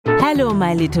Hello,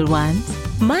 my little ones.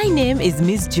 My name is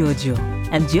Miss Jojo,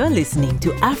 and you're listening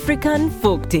to African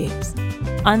Folktales.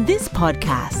 On this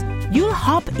podcast, you'll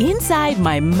hop inside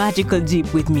my magical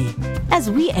jeep with me as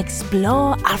we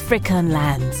explore African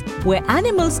lands where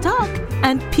animals talk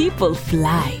and people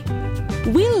fly.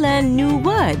 We'll learn new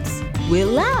words, we'll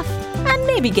laugh, and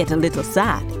maybe get a little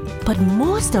sad. But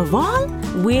most of all,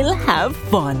 we'll have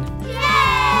fun.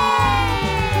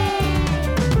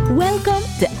 Welcome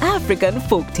to African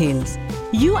Folktales.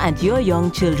 You and your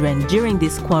young children during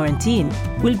this quarantine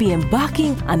will be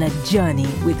embarking on a journey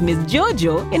with Miss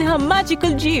Jojo in her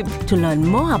magical jeep to learn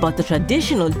more about the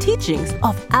traditional teachings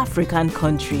of African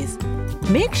countries.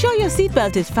 Make sure your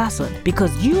seatbelt is fastened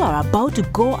because you are about to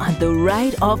go on the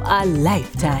ride of a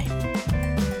lifetime.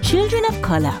 Children of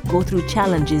color go through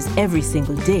challenges every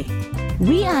single day.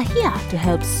 We are here to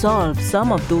help solve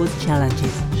some of those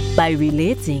challenges by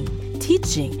relating,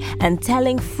 teaching, and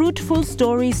telling fruitful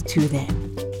stories to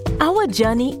them. Our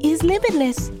journey is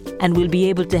limitless and will be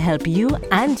able to help you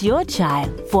and your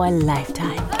child for a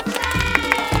lifetime.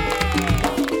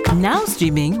 Now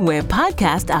streaming where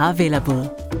podcasts are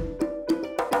available.